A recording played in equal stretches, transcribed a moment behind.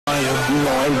You know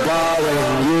I'm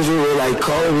ballin', usually like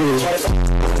Kobe.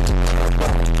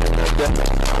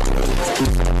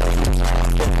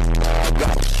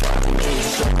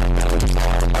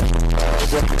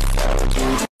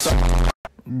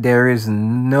 There is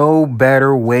no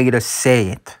better way to say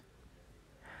it.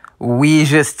 We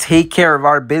just take care of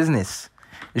our business.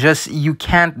 Just, you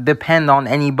can't depend on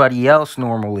anybody else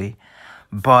normally.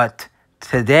 But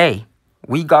today,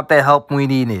 we got the help we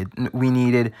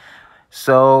needed.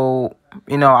 So,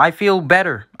 I feel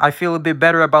better. I feel a bit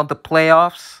better about the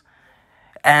playoffs.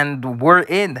 And we're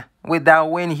in with that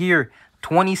win here.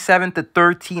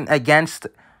 27-13 against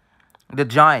the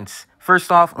Giants. First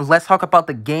off, let's talk about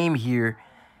the game here.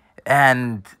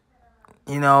 And,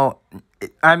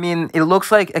 it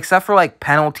looks like, except for like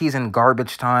penalties and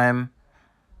garbage time,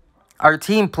 our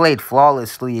team played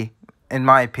flawlessly, in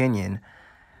my opinion.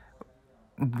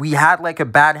 We had like a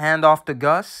bad handoff to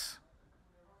Gus,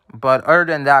 but other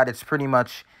than that, it was pretty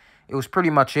much it. It was pretty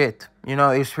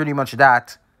much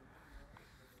that.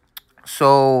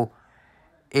 So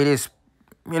it is,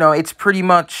 it's pretty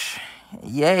much,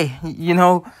 yay.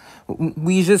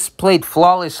 We just played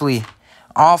flawlessly.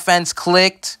 Offense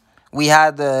clicked. We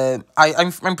had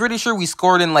I'm pretty sure we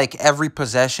scored in like every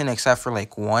possession except for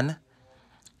like one.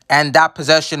 And that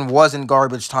possession was in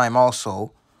garbage time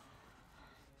also.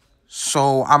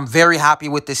 So I'm very happy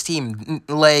with this team.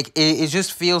 Like, it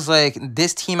just feels like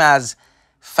this team has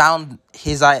found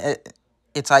its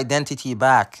identity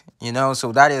back,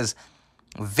 So that is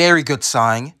a very good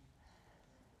sign.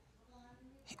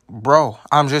 Bro,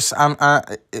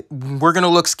 we're going to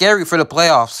look scary for the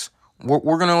playoffs.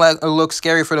 We're going to look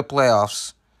scary for the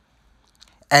playoffs.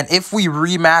 And if we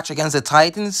rematch against the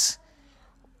Titans,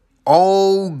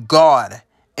 oh God,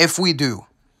 if we do,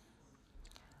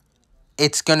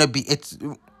 it's going to be,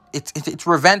 it's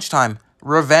revenge time.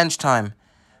 Revenge time.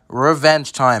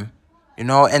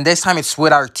 And this time it's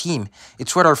with our team.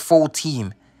 It's with our full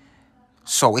team.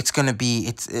 So it's going to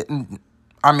be,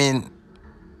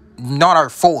 not our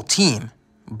full team,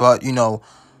 but,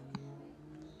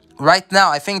 right now,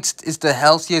 I think it's the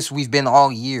healthiest we've been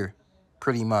all year,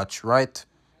 pretty much, right?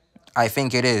 I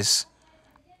think it is.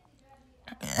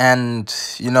 And,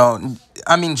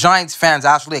 Giants fans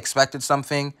actually expected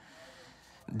something.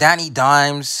 Danny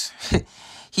Dimes,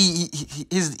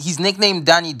 he's nicknamed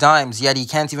Danny Dimes, yet he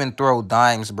can't even throw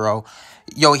dimes, bro.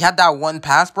 Yo, he had that one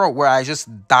pass, bro, where I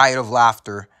just died of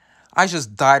laughter. I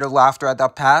just died of laughter at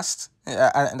that pass.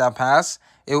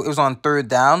 It was on third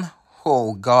down.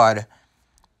 Oh, God.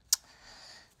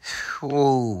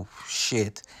 Oh,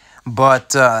 shit.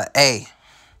 But, hey,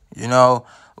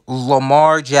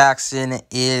 Lamar Jackson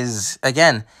is,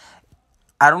 again,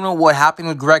 I don't know what happened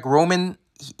with Greg Roman.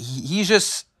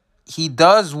 He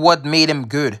does what made him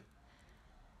good.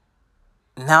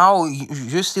 Now, you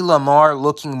just see Lamar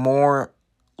looking more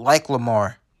like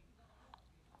Lamar.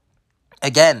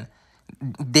 Again,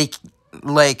 they,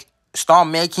 stop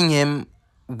making him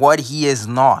what he is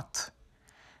not.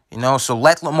 So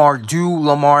let Lamar do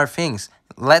Lamar things.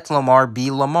 Let Lamar be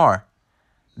Lamar.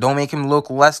 Don't make him look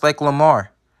less like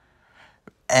Lamar.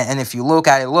 And if you look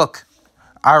at it,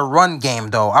 our run game,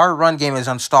 though. Our run game is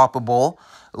unstoppable.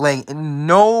 Like,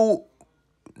 no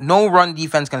run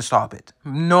defense can stop it.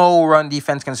 No run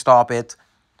defense can stop it.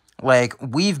 Like,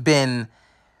 we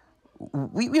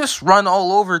just run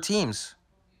all over teams.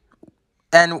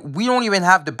 And we don't even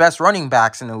have the best running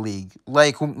backs in the league.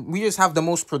 Like, we just have the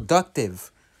most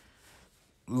productive.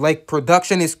 Like,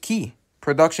 production is key.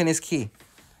 Production is key.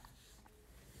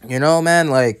 Man,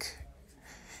 like,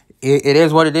 it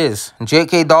is what it is.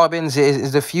 J.K. Dobbins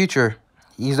is the future.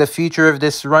 He's the future of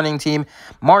this running team.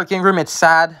 Mark Ingram, it's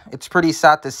sad. It's pretty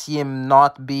sad to see him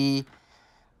not even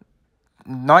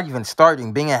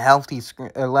starting, being a healthy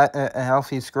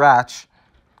scratch.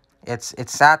 It's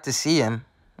sad to see him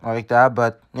like that,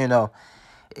 but,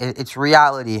 it's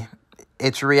reality.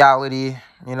 It's reality,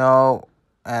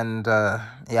 and,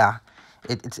 yeah,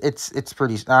 it's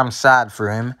pretty, I'm sad for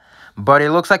him. But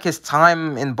it looks like his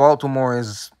time in Baltimore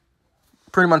is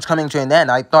pretty much coming to an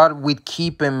end. I thought we'd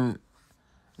keep him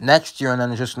next year and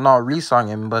then just not re-sign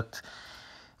him. But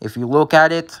if you look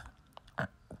at it,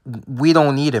 we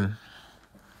don't need him.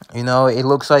 It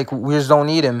looks like we just don't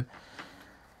need him.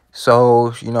 So,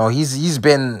 he's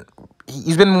been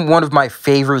one of my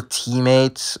favorite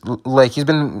teammates. Like, he's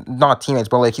been, not teammates,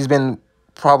 but, like, he's been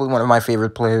probably one of my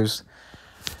favorite players.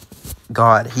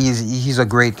 God, he's a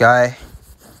great guy.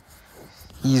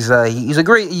 He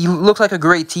looks like a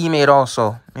great teammate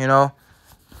also,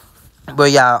 But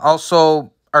yeah,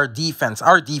 also our defense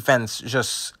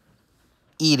just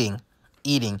eating.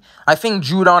 I think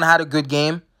Judon had a good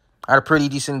game, had a pretty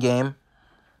decent game.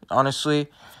 honestly.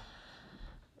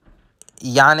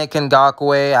 Yannick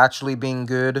Ngakoue actually being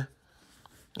good.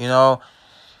 You know,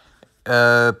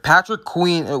 Patrick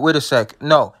Queen. Wait a sec.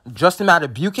 No, Justin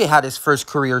Madubuike had his first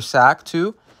career sack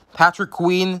too. Patrick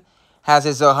Queen has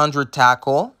his 100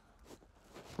 tackle.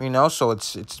 You know, so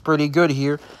it's pretty good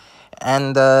here,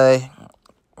 and our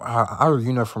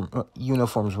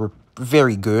uniforms were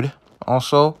very good.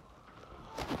 Also,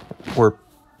 were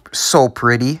so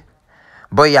pretty.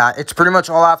 But yeah, it's pretty much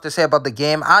all I have to say about the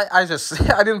game. I just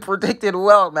I didn't predict it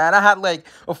well, man. I had like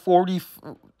a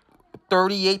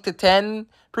 38-10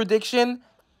 prediction.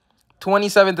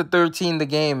 27-13 the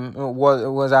game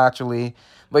was actually,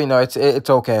 but you know, it's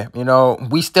okay. You know,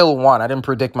 we still won. I didn't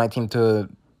predict my team to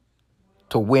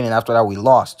win, and after that we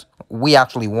lost. We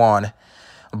actually won.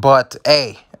 But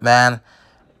hey, man,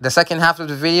 the second half of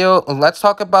the video, let's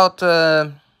talk about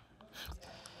the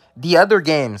other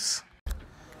games.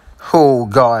 Oh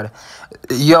God,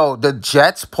 yo, the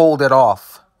Jets pulled it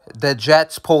off. The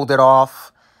Jets pulled it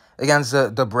off against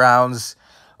the Browns.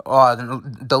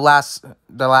 The last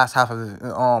half of it.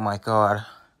 Oh my God.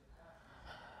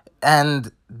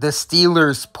 And the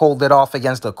Steelers pulled it off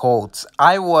against the Colts.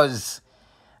 I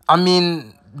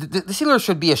mean, the Steelers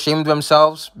should be ashamed of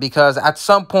themselves because at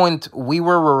some point we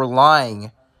were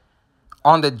relying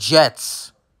on the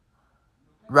Jets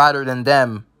rather than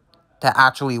them to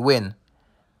actually win.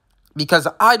 Because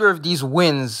either of these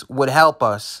wins would help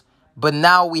us, but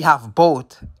now we have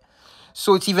both.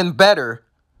 So it's even better.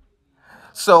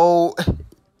 So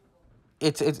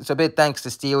it's a bit thanks to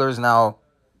Steelers now.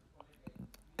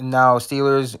 Now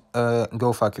Steelers,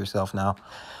 go fuck yourself now.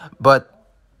 But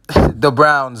the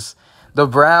Browns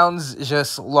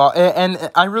just lost,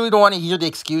 and I really don't want to hear the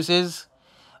excuses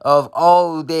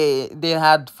of they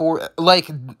had four, like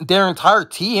their entire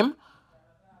team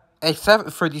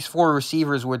except for these four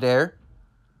receivers were there,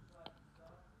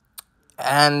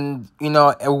 and you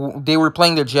know they were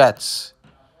playing the Jets.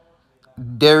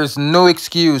 There's no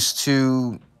excuse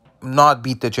to not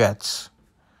beat the Jets.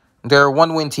 They're a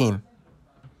one-win team.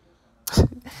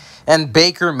 And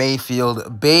Baker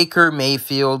Mayfield,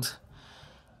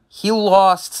 he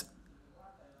lost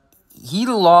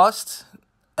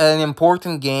an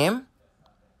important game,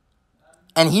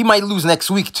 and he might lose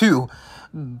next week too.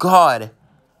 God.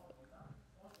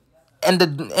 And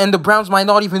the Browns might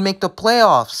not even make the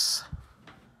playoffs.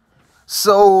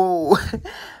 So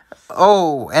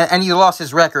oh, and he lost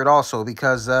his record also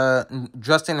because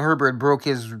Justin Herbert broke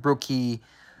his rookie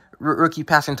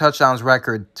passing touchdowns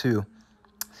record too.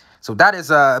 So that is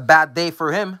a bad day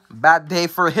for him. Bad day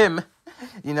for him,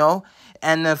 you know.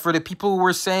 And for the people who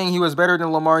were saying he was better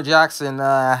than Lamar Jackson,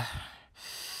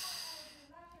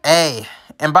 hey.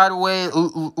 And by the way,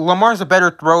 Lamar's a better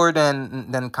thrower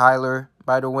than Kyler.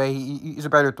 By the way, he's a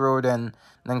better thrower than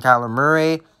Kyler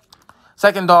Murray.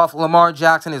 Second off, Lamar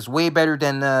Jackson is way better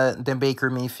than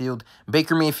Baker Mayfield.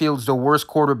 Baker Mayfield's the worst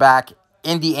quarterback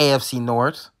in the AFC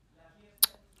North.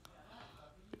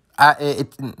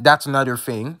 That's another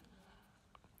thing.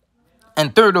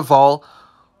 And third of all,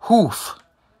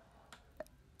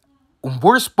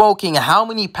 we're smoking how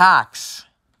many packs?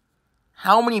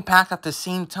 How many packs at the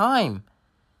same time?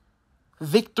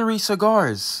 Victory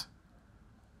cigars.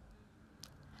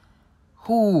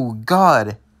 Oh,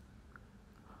 God.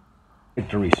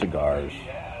 Victory cigars.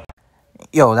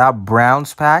 Yo, that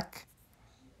Browns pack,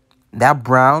 that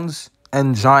Browns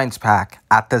and Giants pack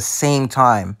at the same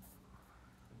time.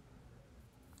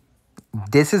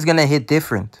 This is gonna hit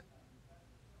different.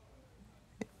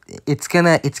 It's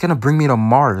gonna bring me to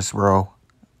Mars, bro.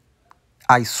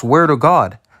 I swear to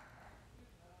God.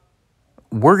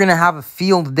 We're gonna have a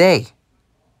field day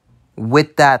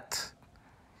with that,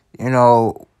 you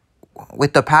know,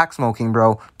 with the pack smoking,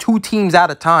 bro. 2 teams at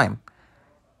a time.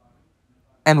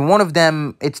 And one of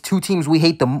them, it's 2 teams we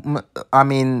hate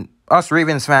us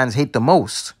Ravens fans hate the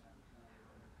most.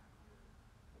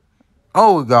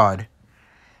 Oh, God.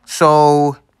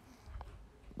 So,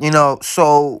 you know,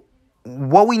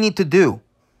 what we need to do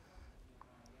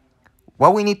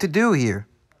here,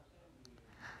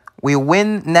 we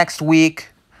win next week,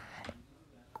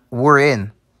 we're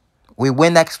in. We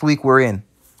win next week, we're in.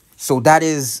 So that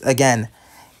is, again,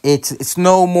 it's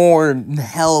no more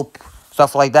help,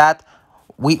 stuff like that.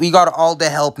 We got all the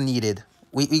help needed.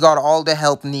 We got all the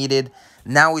help needed.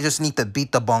 Now we just need to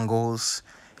beat the Bungles.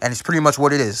 And it's pretty much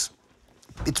what it is.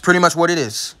 It's pretty much what it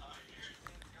is.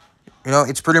 You know,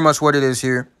 it's pretty much what it is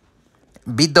here.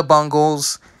 Beat the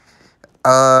Bungles.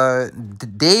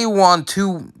 They won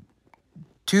two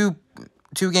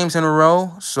games in a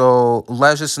row. So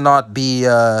let's just not be,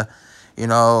 not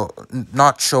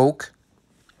choke.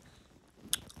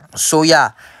 So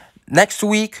yeah, Next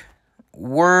week,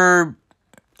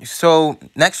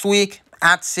 next week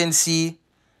at Cincy,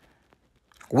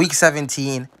 week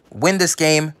 17. Win this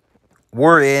game,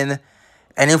 we're in.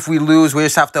 And if we lose, we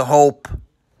just have to hope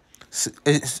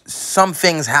some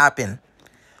things happen.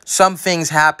 Some things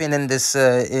happen in this,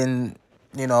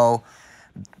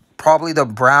 probably the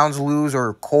Browns lose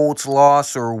or Colts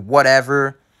loss or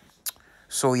whatever.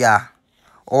 So, yeah.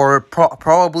 Or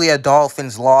probably a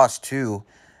Dolphins loss, too.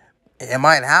 It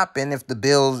might happen if the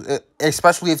Bills,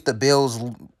 especially if the Bills,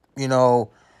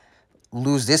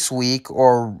 lose this week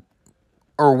or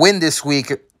win this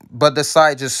week, but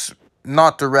decide just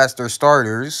not to rest their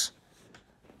starters.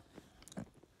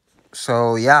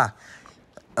 So, yeah.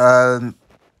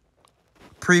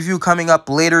 Preview coming up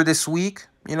later this week.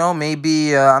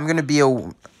 Maybe I'm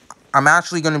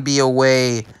actually going to be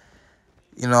away.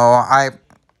 When I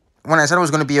said I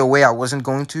was going to be away, I wasn't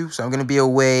going to. So I'm going to be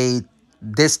away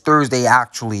this Thursday,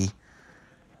 actually.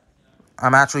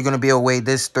 I'm actually going to be away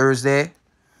this Thursday.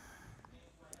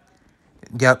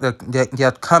 The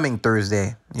upcoming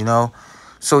Thursday,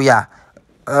 So, yeah.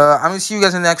 I'm going to see you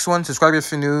guys in the next one. Subscribe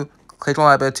if you're new. Click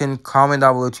on that button. Comment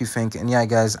down below what you think. And, yeah,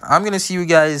 guys, I'm going to see you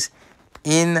guys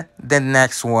in the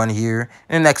next one here.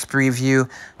 In the next preview.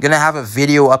 I'm going to have a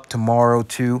video up tomorrow,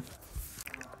 too.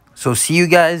 So, see you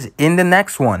guys in the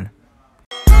next one.